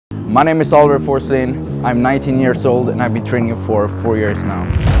My name is Oliver Forslin. I'm 19 years old and I've been training for 4 years now.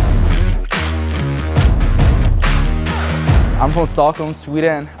 I'm from Stockholm,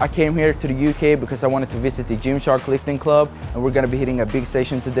 Sweden. I came here to the UK because I wanted to visit the Gymshark lifting club, and we're gonna be hitting a big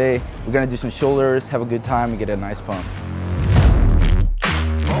session today. We're gonna do some shoulders, have a good time and get a nice pump.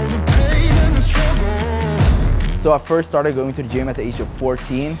 So I first started going to the gym at the age of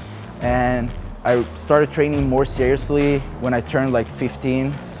 14, and I started training more seriously when I turned like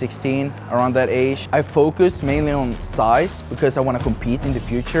 15, 16, around that age. I focus mainly on size because I want to compete in the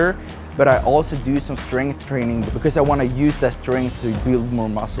future, but I also do some strength training because I want to use that strength to build more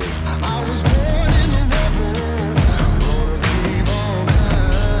muscle.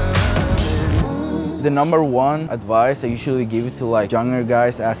 The number one advice I usually give to like younger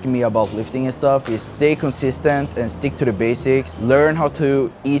guys asking me about lifting and stuff is stay consistent and stick to the basics. Learn how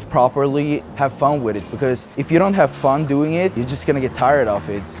to eat properly, have fun with it, because if you don't have fun doing it, you're just gonna get tired of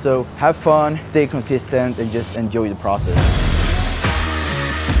it. So have fun, stay consistent, and just enjoy the process.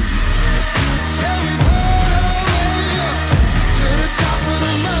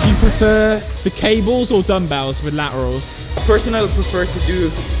 Do you prefer the cables or dumbbells with laterals? Personally, I prefer to do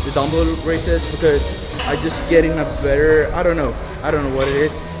the dumbbell races because I just get in a better, I don't know what it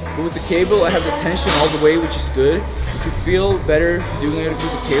is. But with the cable, I have the tension all the way, which is good. If you feel better doing it with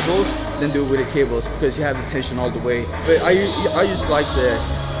the cables, then do it with the cables because you have the tension all the way. But I just like the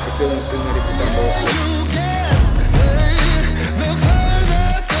feeling of doing it with the dumbbells.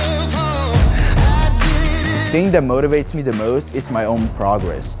 The thing that motivates me the most is my own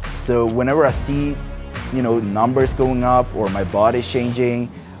progress. So whenever I see, numbers going up or my body changing,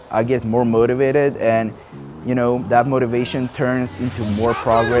 I get more motivated, and that motivation turns into more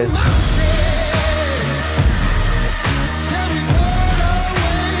progress.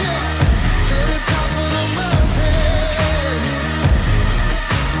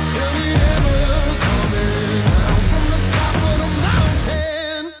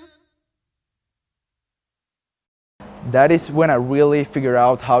 That is when I really figure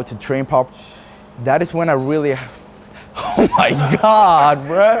out how to train properly. That is when I really, oh my God,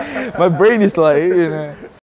 bro. My brain is like,